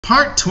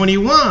Part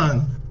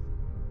 21.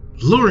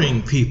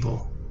 Luring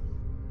people.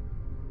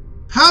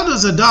 How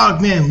does a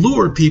dogman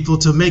lure people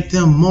to make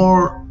them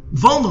more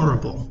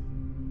vulnerable?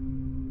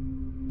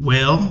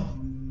 Well,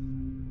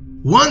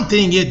 one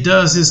thing it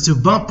does is to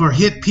bump or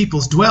hit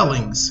people's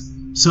dwellings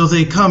so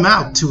they come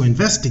out to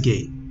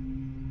investigate.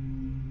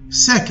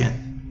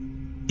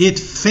 Second, it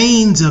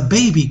feigns a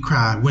baby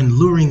cry when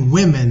luring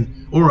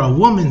women or a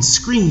woman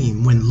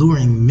scream when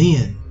luring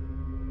men.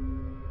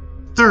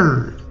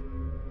 Third,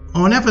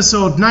 on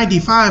episode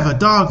 95 of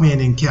Dogman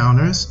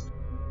Encounters,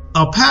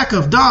 a pack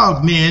of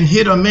dogmen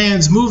hit a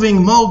man's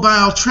moving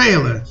mobile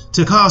trailer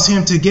to cause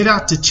him to get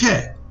out to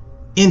check,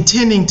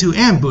 intending to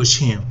ambush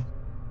him.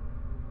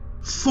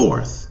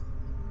 Fourth,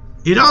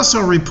 it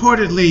also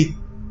reportedly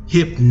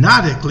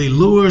hypnotically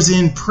lures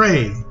in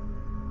prey,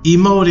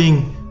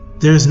 emoting,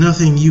 "There's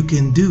nothing you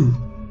can do."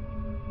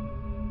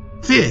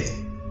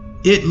 Fifth,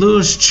 it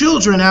lures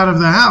children out of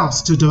the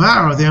house to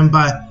devour them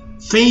by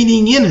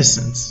feigning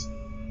innocence.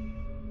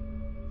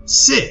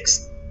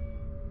 Sixth,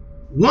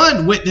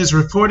 one witness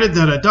reported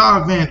that a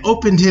dogman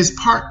opened his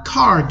parked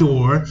car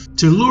door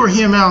to lure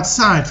him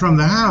outside from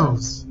the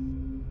house.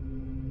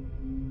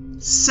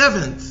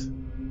 Seventh,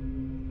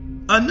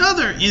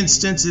 another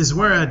instance is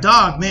where a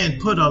dogman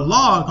put a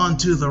log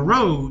onto the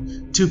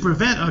road to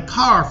prevent a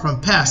car from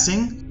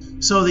passing,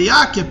 so the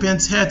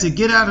occupants had to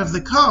get out of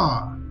the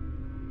car.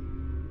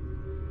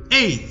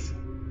 Eighth,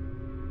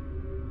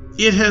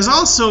 it has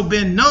also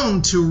been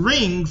known to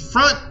ring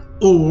front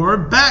or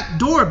back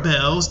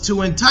doorbells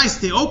to entice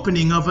the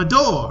opening of a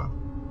door.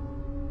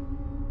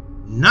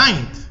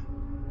 Ninth,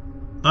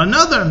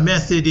 another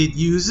method it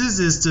uses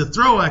is to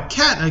throw a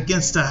cat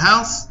against a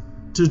house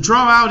to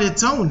draw out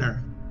its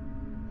owner.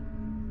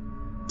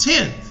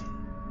 10th,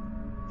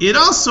 it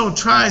also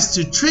tries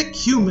to trick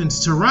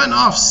humans to run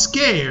off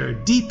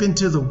scared deep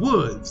into the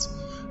woods,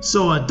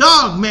 so a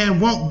dogman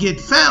won't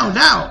get found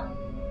out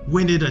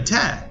when it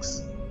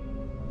attacks.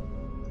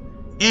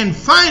 And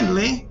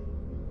finally,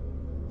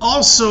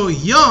 also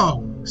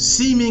young,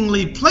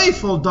 seemingly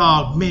playful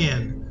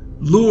dogmen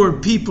lure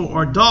people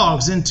or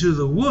dogs into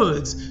the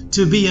woods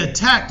to be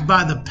attacked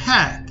by the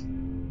pack.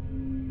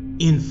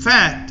 In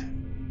fact,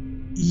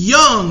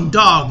 young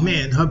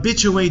dogmen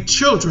habituate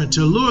children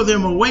to lure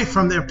them away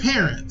from their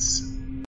parents.